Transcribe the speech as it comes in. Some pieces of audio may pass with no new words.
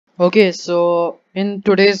Okay, so in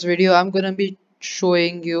today's video, I'm gonna be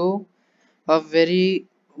showing you a very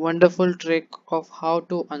wonderful trick of how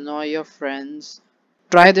to annoy your friends.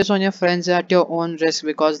 Try this on your friends at your own risk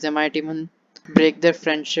because they might even break their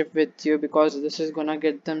friendship with you because this is gonna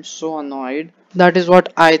get them so annoyed. That is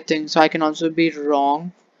what I think, so I can also be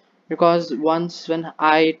wrong because once when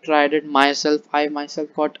I tried it myself, I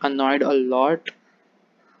myself got annoyed a lot.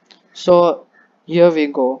 So here we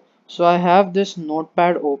go. So I have this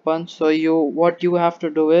notepad open. So what you have to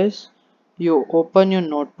do is you open your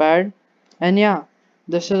notepad, and yeah,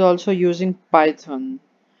 this is also using Python.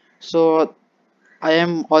 So I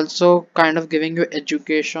am also kind of giving you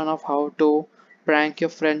education of how to prank your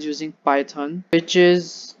friends using Python, which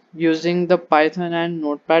is using the Python and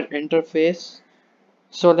notepad interface.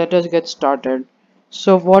 So let us get started.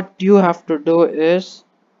 So what you have to do is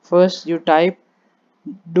first you type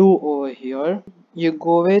do over here. You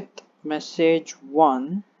go with message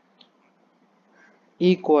 1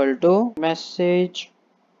 equal to message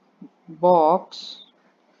box,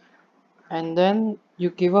 and then you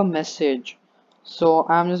give a message. So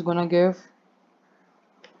I'm just gonna give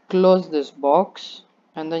close this box,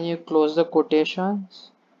 and then you close the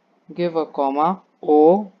quotations, give a comma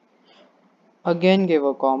o, again give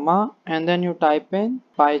a comma, and then you type in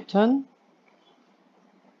python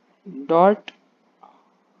dot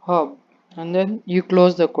hub, and then you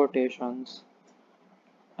close the quotations.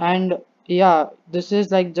 And yeah, this is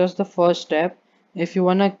like just the first step. If you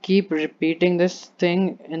wanna keep repeating this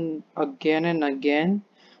thing and again,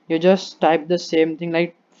 you just type the same thing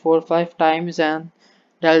like 4 or 5 times, and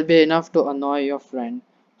that'll be enough to annoy your friend.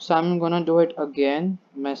 So I'm gonna do it again.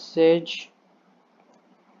 Message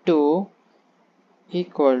 2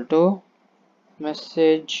 equal to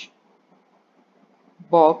message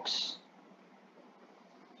box.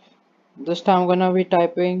 This time I'm gonna be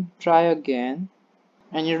typing try again,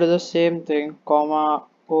 and you do the same thing, comma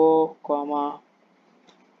o comma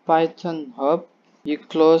python hub. You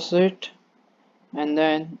close it, and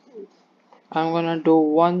then I'm gonna do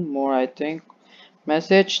one more. I think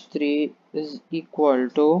message 3 is equal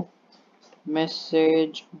to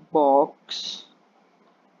message box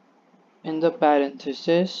in the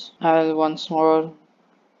parenthesis. I'll once more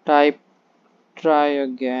type try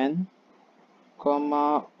again,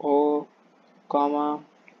 comma o comma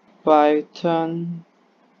python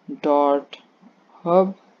dot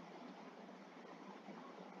hub,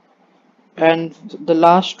 and the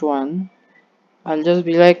last one I'll just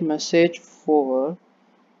be like message 4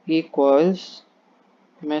 equals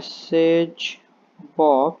message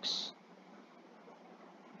box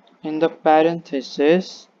in the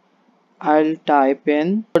parenthesis. I'll type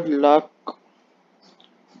in good luck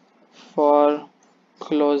for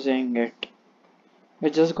closing it,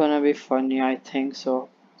 which is gonna be funny, I think so.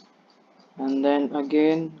 And then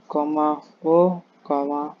again comma o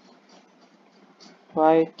comma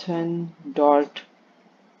python dot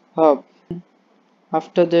hub.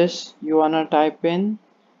 After this you wanna type in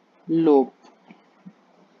loop,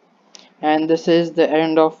 and this is the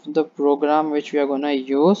end of the program which we are gonna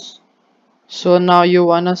use. So now you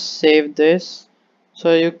wanna save this,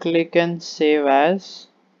 so you click and save as.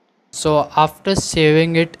 So after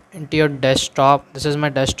saving it into your desktop, this is my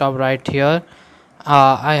desktop right here.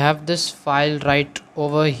 I have this file right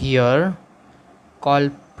over here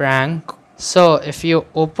called prank. So if you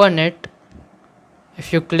open it,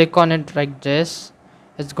 if you click on it like this,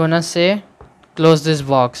 it's gonna say close this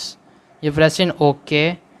box. You press in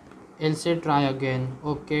OK, it'll say try again,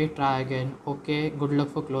 okay, try again, okay, good luck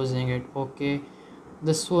for closing it, okay.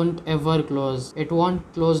 This won't ever close, it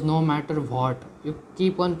won't close no matter what. You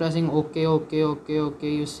keep on pressing okay, okay, okay, okay,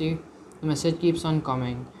 you see the message keeps on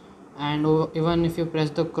coming. And even if you press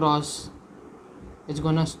the cross, it's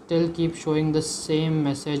gonna still keep showing the same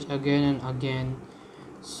message again and again.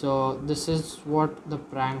 So this is what the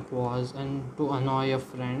prank was, and to annoy a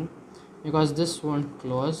friend, because this won't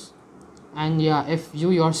close. And yeah, if you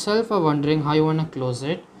yourself are wondering how you want to close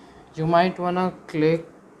it, you might want to click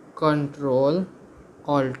Control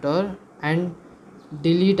Alter and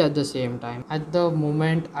delete at the same time. At the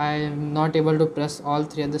moment I am not able to press all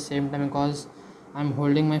three at the same time because I'm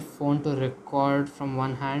holding my phone to record from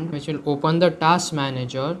one hand, which will open the task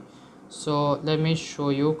manager. So let me show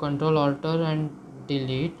you. Control Alter and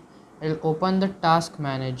delete. It'll open the task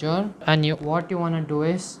manager, and what you want to do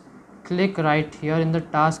is click right here in the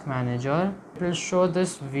task manager. It will show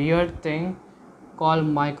this weird thing called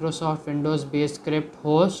Microsoft Windows base script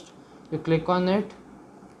host. You click on it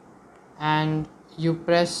and you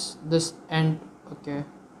press this end. Okay,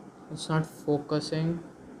 it's not focusing.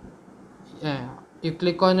 Yeah, you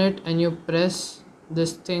click on it and you press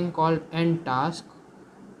this thing called end task.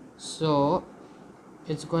 So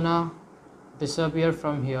it's gonna disappear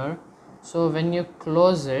from here. So when you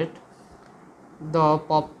close it, the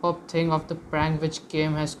pop-up thing of the prank which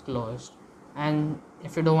came has closed, and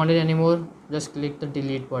if you don't want it anymore, just click the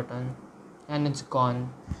delete button and it's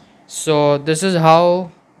gone. So this is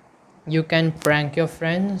how you can prank your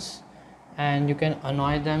friends and you can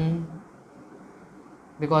annoy them,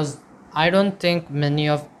 because I don't think many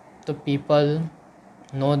of the people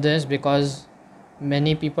know this, because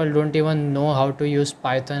many people don't even know how to use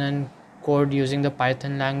Python and code using the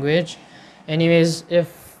Python language. Anyways,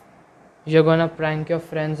 if you're gonna prank your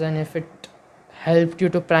friends and if it helped you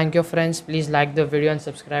to prank your friends, please like the video and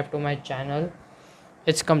subscribe to my channel.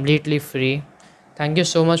 It's completely free. Thank you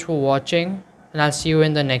so much for watching, and I'll see you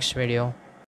in the next video.